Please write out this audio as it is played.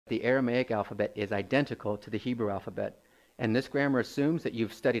the Aramaic alphabet is identical to the Hebrew alphabet. And this grammar assumes that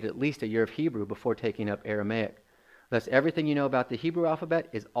you've studied at least a year of Hebrew before taking up Aramaic. Thus, everything you know about the Hebrew alphabet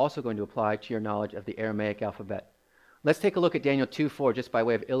is also going to apply to your knowledge of the Aramaic alphabet. Let's take a look at Daniel 2:4 just by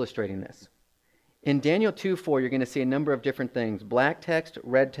way of illustrating this. In Daniel 2:4, you're going to see a number of different things: black text,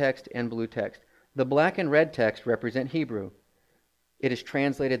 red text, and blue text. The black and red text represent Hebrew. It is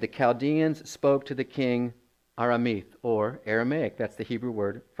translated, the Chaldeans spoke to the king Aramith, or Aramaic. That's the Hebrew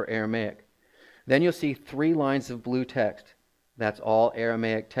word for Aramaic. Then you'll see 3 lines of blue text. That's all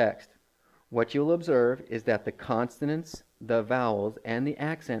Aramaic text. What you'll observe is that the consonants, the vowels, and the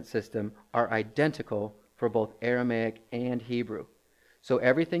accent system are identical for both Aramaic and Hebrew. So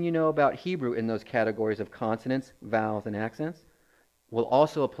everything you know about Hebrew in those categories of consonants, vowels, and accents will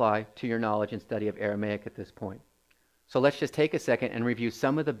also apply to your knowledge and study of Aramaic at this point. So let's just take a second and review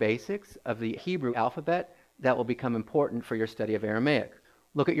some of the basics of the Hebrew alphabet that will become important for your study of Aramaic.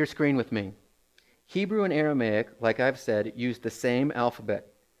 Look at your screen with me. Hebrew and Aramaic, like I've said, use the same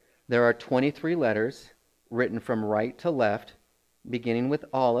alphabet. There are 23 letters written from right to left, beginning with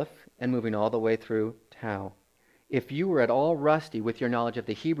Aleph and moving all the way through Tau. If you were at all rusty with your knowledge of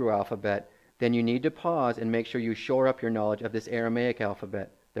the Hebrew alphabet, then you need to pause and make sure you shore up your knowledge of this Aramaic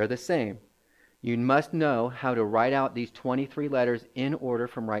alphabet. They're the same. You must know how to write out these 23 letters in order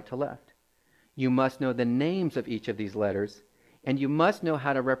from right to left. You must know the names of each of these letters, and you must know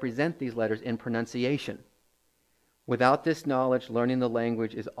how to represent these letters in pronunciation. Without this knowledge, learning the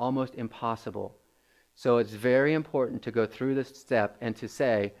language is almost impossible. So it's very important to go through this step and to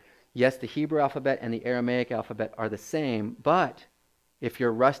say, yes, the Hebrew alphabet and the Aramaic alphabet are the same, but if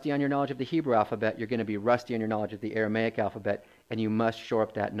you're rusty on your knowledge of the Hebrew alphabet, you're going to be rusty on your knowledge of the Aramaic alphabet, and you must shore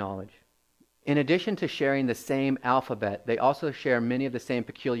up that knowledge. In addition to sharing the same alphabet, they also share many of the same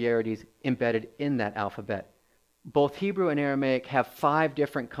peculiarities embedded in that alphabet. Both Hebrew and Aramaic have 5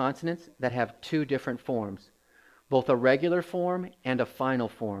 different consonants that have 2 different forms, both a regular form and a final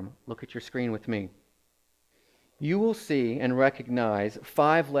form. Look at your screen with me. You will see and recognize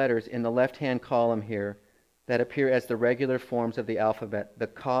 5 letters in the left-hand column here that appear as the regular forms of the alphabet: the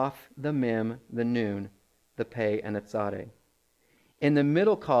Kaf, the Mem, the Nun, the Pei, and the Tzadeh. In the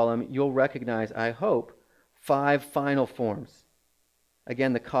middle column, you'll recognize, I hope, 5 final forms.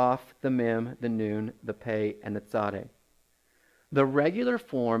 Again, the Kaf, the Mem, the Nun, the Pei, and the Tzadeh. The regular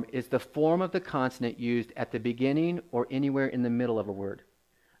form is the form of the consonant used at the beginning or anywhere in the middle of a word.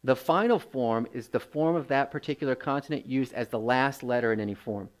 The final form is the form of that particular consonant used as the last letter in any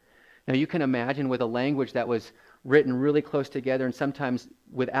form. Now you can imagine with a language that was written really close together and sometimes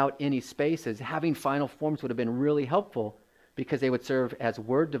without any spaces, having final forms would have been really helpful because they would serve as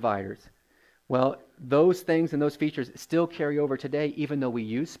word dividers. Well, those things and those features still carry over today even though we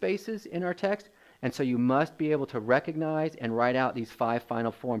use spaces in our text, and so you must be able to recognize and write out these 5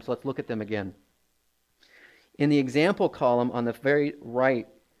 final forms. So let's look at them again. In the example column on the very right,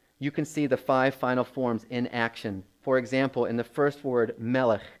 you can see the 5 final forms in action. For example, in the first word,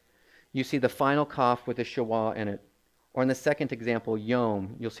 melech, you see the final kaf with a shawah in it. Or in the second example,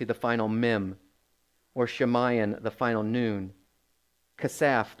 yom, you'll see the final mem. Or shemayan, the final nun.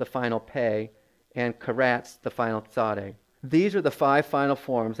 Kasaf, the final pei. And karatz, the final tzadeh. These are the 5 final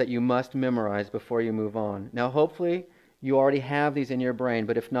forms that you must memorize before you move on. Now, hopefully, you already have these in your brain,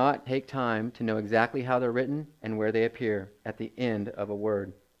 but if not, take time to know exactly how they're written and where they appear at the end of a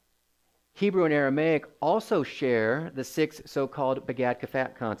word. Hebrew and Aramaic also share the 6 so-called Begad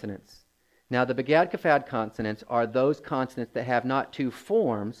Kafat consonants. Now, the Begad Kafat consonants are those consonants that have not 2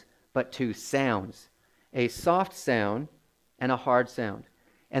 forms, but 2 sounds, a soft sound and a hard sound.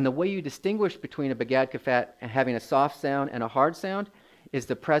 And the way you distinguish between a Begad Kafat having a soft sound and a hard sound is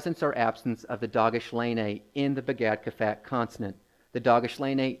the presence or absence of the Dagesh Lene in the Begad Kafat consonant. The Dagesh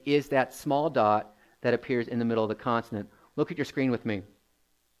Lene is that small dot that appears in the middle of the consonant. Look at your screen with me.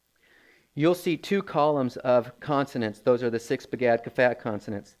 You'll see 2 columns of consonants. Those are the 6 Begad Kafat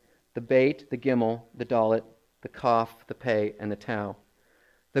consonants: the Beit, the Gimel, the Dalet, the Kaf, the Pei, and the Tau.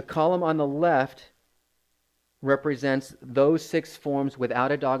 The column on the left represents those 6 forms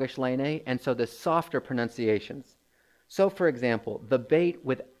without a Dagesh Lene, and so the softer pronunciations. So, for example, the Beit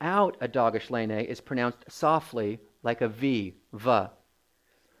without a Dagesh Lene is pronounced softly like a V, V.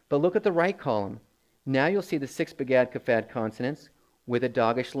 But look at the right column. Now you'll see the 6 Begad Kafat consonants with a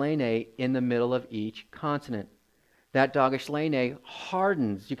Dagesh Lene in the middle of each consonant. That Dagesh Lene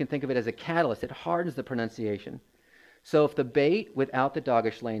hardens, you can think of it as a catalyst, it hardens the pronunciation. So if the Beit without the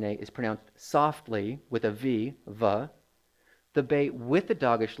Dagesh Lene is pronounced softly with a V, V, the Beit with the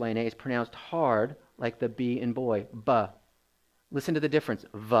Dagesh Lene is pronounced hard like the B in boy, B. Listen to the difference,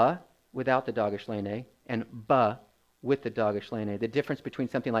 V without the Dagesh Lene and B with the Dagesh Lene. The difference between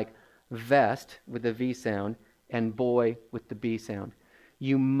something like vest with the V sound and boy with the B sound.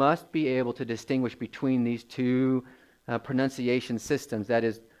 You must be able to distinguish between these two pronunciation systems. That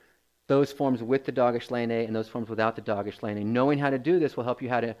is, those forms with the Dagesh Lene and those forms without the Dagesh Lene. Knowing how to do this will help you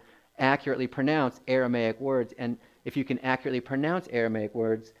how to accurately pronounce Aramaic words. And if you can accurately pronounce Aramaic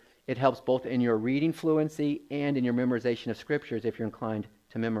words, it helps both in your reading fluency and in your memorization of scriptures if you're inclined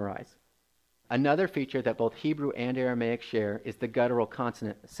to memorize. Another feature that both Hebrew and Aramaic share is the guttural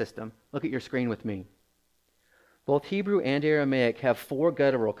consonant system. Look at your screen with me. Both Hebrew and Aramaic have 4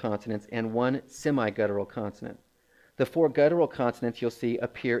 guttural consonants and 1 semi-guttural consonant. The 4 guttural consonants you'll see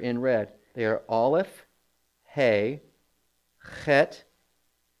appear in red. They are aleph, hey, chet,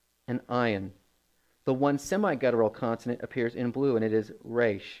 and ayin. The 1 semi-guttural consonant appears in blue, and it is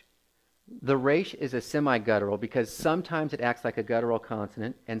resh. The resh is a semi-guttural because sometimes it acts like a guttural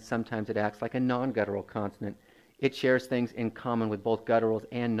consonant and sometimes it acts like a non-guttural consonant. It shares things in common with both gutturals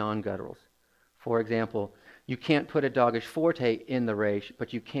and non-gutturals. For example, you can't put a Dagesh forte in the resh,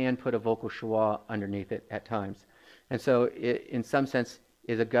 but you can put a vocal schwa underneath it at times. And so it, in some sense,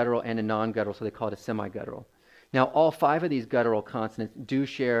 is a guttural and a non-guttural, so they call it a semi-guttural. Now, all 5 of these guttural consonants do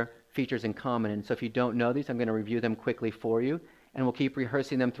share features in common, and so if you don't know these, I'm going to review them quickly for you, and we'll keep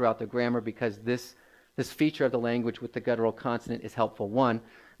rehearsing them throughout the grammar because this feature of the language with the guttural consonant is helpful. 1,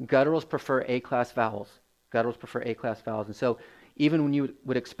 gutturals prefer A-class vowels. Gutturals prefer A-class vowels, and so even when you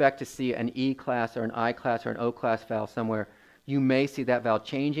would expect to see an E-class or an I-class or an O-class vowel somewhere, you may see that vowel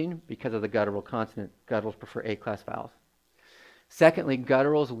changing because of the guttural consonant. Gutturals prefer A-class vowels. Secondly,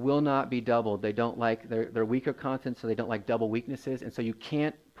 gutturals will not be doubled. They don't like, they're weaker consonants, so they don't like double weaknesses, and so you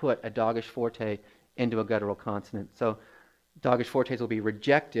can't put a Dagesh forte into a guttural consonant. So Dagesh fortes will be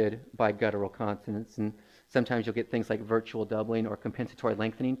rejected by guttural consonants, and sometimes you'll get things like virtual doubling or compensatory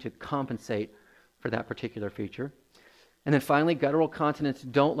lengthening to compensate for that particular feature. And then finally, guttural consonants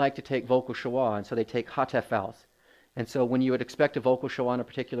don't like to take vocal schwa, and so they take hatef vowels. And so when you would expect a vocal schwa on a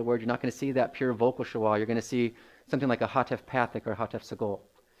particular word, you're not going to see that pure vocal schwa. You're going to see something like a hatef pathic or hatef sagol.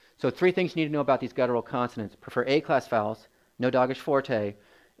 So 3 things you need to know about these guttural consonants. Prefer A-class vowels, no Dagesh forte,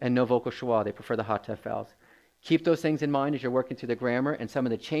 and no vocal schwa. They prefer the hatef vowels. Keep those things in mind as you're working through the grammar, and some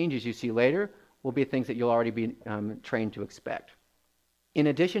of the changes you see later will be things that you'll already be trained to expect. In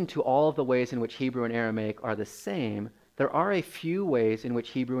addition to all of the ways in which Hebrew and Aramaic are the same, there are a few ways in which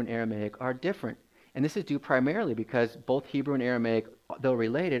Hebrew and Aramaic are different. And this is due primarily because both Hebrew and Aramaic, though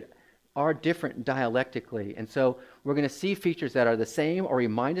related, are different dialectically. And so we're going to see features that are the same or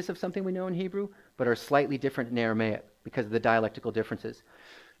remind us of something we know in Hebrew, but are slightly different in Aramaic because of the dialectical differences.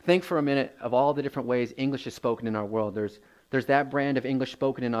 Think for a minute of all the different ways English is spoken in our world. There's that brand of English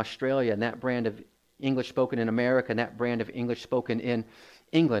spoken in Australia, and that brand of English spoken in America, and that brand of English spoken in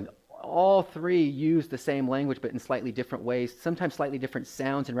England. All 3 use the same language, but in slightly different ways, sometimes slightly different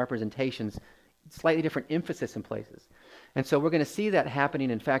sounds and representations, slightly different emphasis in places. And so we're going to see that happening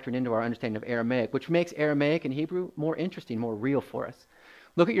and factoring into our understanding of Aramaic, which makes Aramaic and Hebrew more interesting, more real for us.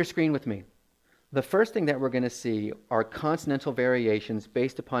 Look at your screen with me. The first thing that we're going to see are consonantal variations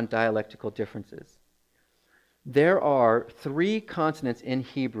based upon dialectical differences. There are 3 consonants in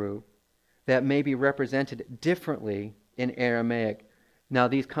Hebrew that may be represented differently in Aramaic. Now,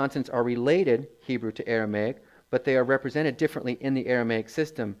 these consonants are related, Hebrew to Aramaic, but they are represented differently in the Aramaic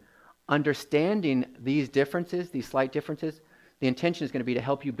system. Understanding these differences, these slight differences, the intention is going to be to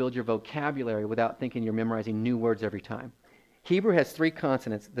help you build your vocabulary without thinking you're memorizing new words every time. Hebrew has 3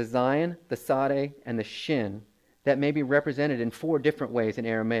 consonants, the zayin, the sade, and the shin, that may be represented in 4 different ways in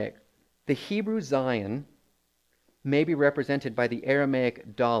Aramaic. The Hebrew zayin may be represented by the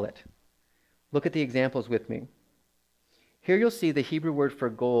Aramaic dalet. Look at the examples with me. Here you'll see the Hebrew word for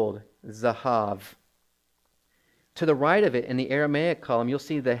gold, zahav. To the right of it in the Aramaic column, you'll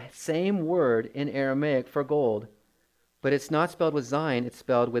see the same word in Aramaic for gold, but it's not spelled with zayin, it's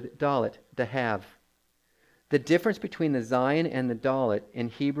spelled with dalet, dahav. The difference between the zayin and the dalet in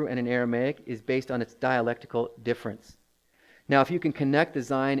Hebrew and in Aramaic is based on its dialectical difference. Now, if you can connect the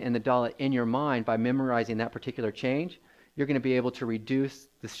zayin and the dalet in your mind by memorizing that particular change, you're going to be able to reduce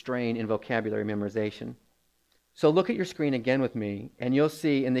the strain in vocabulary memorization. So look at your screen again with me, and you'll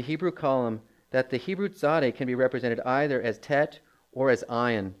see in the Hebrew column that the Hebrew tzadeh can be represented either as tet or as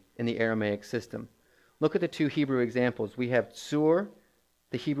ayin in the Aramaic system. Look at the 2 Hebrew examples. We have tzur,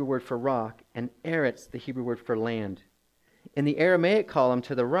 the Hebrew word for rock, and eretz, the Hebrew word for land. In the Aramaic column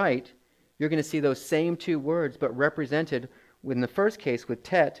to the right, you're going to see those same 2 words, but represented in the first case with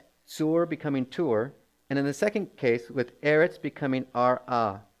tet, tzur becoming tur, and in the second case with eretz becoming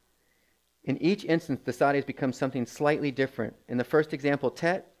ar'ah. In each instance, the tzadehs become something slightly different. In the first example,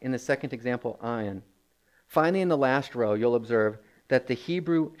 tet. In the second example, ayin. Finally, in the last row, you'll observe that the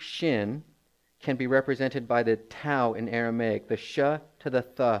Hebrew shin can be represented by the tau in Aramaic, the sh to the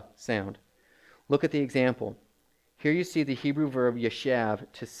th sound. Look at the example. Here you see the Hebrew verb yeshav,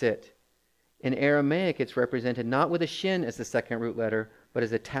 to sit. In Aramaic, it's represented not with a shin as the second root letter, but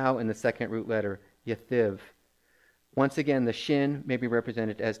as a tau in the second root letter, yathiv. Once again, the shin may be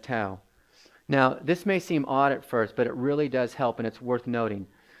represented as tau. Now, this may seem odd at first, but it really does help, and it's worth noting.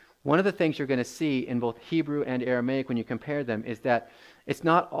 One of the things you're going to see in both Hebrew and Aramaic when you compare them is that it's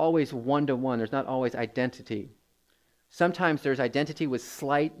not always one-to-one. There's not always identity. Sometimes there's identity with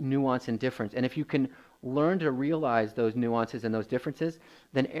slight nuance and difference. And if you can learn to realize those nuances and those differences,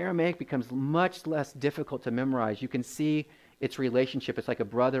 then Aramaic becomes much less difficult to memorize. You can see its relationship. It's like a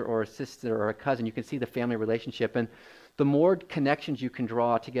brother or a sister or a cousin. You can see the family relationship. And the more connections you can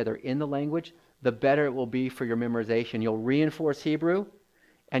draw together in the language, the better it will be for your memorization. You'll reinforce Hebrew,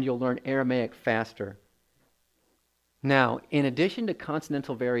 and you'll learn Aramaic faster. Now, in addition to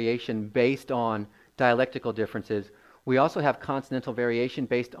consonantal variation based on dialectical differences, we also have consonantal variation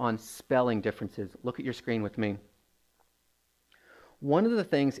based on spelling differences. Look at your screen with me. One of the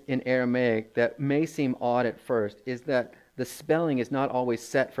things in Aramaic that may seem odd at first is that the spelling is not always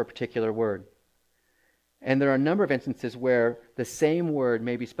set for a particular word. And there are a number of instances where the same word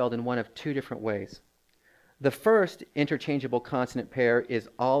may be spelled in one of two different ways. The first interchangeable consonant pair is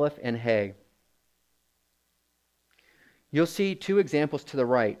aleph and hey. You'll see two examples to the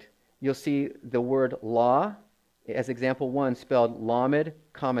right. You'll see the word la, as example 1, spelled lamed,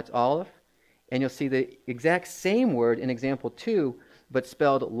 comets aleph, and you'll see the exact same word in example 2, but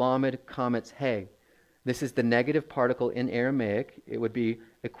spelled lamed, comets hey. This is the negative particle in Aramaic. It would be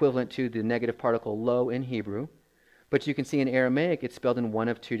equivalent to the negative particle lo in Hebrew. But you can see in Aramaic it's spelled in one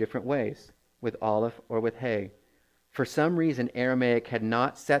of two different ways, with aleph or with hey. For some reason, Aramaic had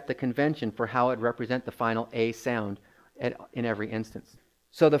not set the convention for how it would represent the final A sound in every instance.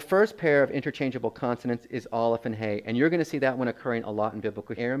 So the first pair of interchangeable consonants is aleph and hey, and you're going to see that one occurring a lot in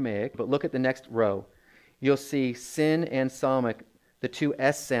Biblical Aramaic. But look at the next row. You'll see sin and samach, the two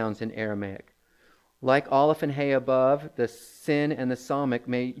S sounds in Aramaic. Like aleph and hey above, the sin and the samach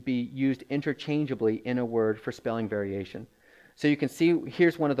may be used interchangeably in a word for spelling variation. So you can see,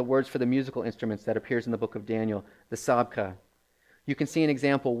 here's one of the words for the musical instruments that appears in the book of Daniel, the sabka. You can see in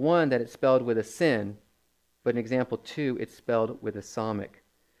example 1 that it's spelled with a sin, but in example 2 it's spelled with a samach.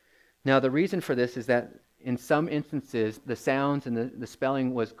 Now the reason for this is that in some instances the sounds and the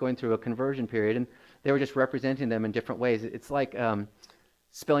spelling was going through a conversion period, and they were just representing them in different ways. It's like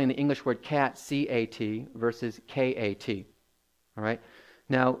spelling the English word cat, C-A-T, versus K-A-T. All right?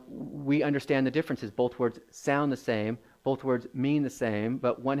 Now, we understand the differences. Both words sound the same. Both words mean the same,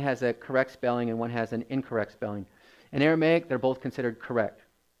 but one has a correct spelling and one has an incorrect spelling. In Aramaic, they're both considered correct.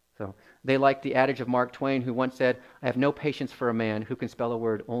 So they like the adage of Mark Twain, who once said, "I have no patience for a man who can spell a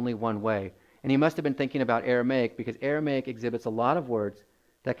word only one way." And he must have been thinking about Aramaic, because Aramaic exhibits a lot of words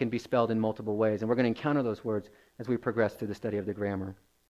that can be spelled in multiple ways. And we're going to encounter those words as we progress through the study of the grammar.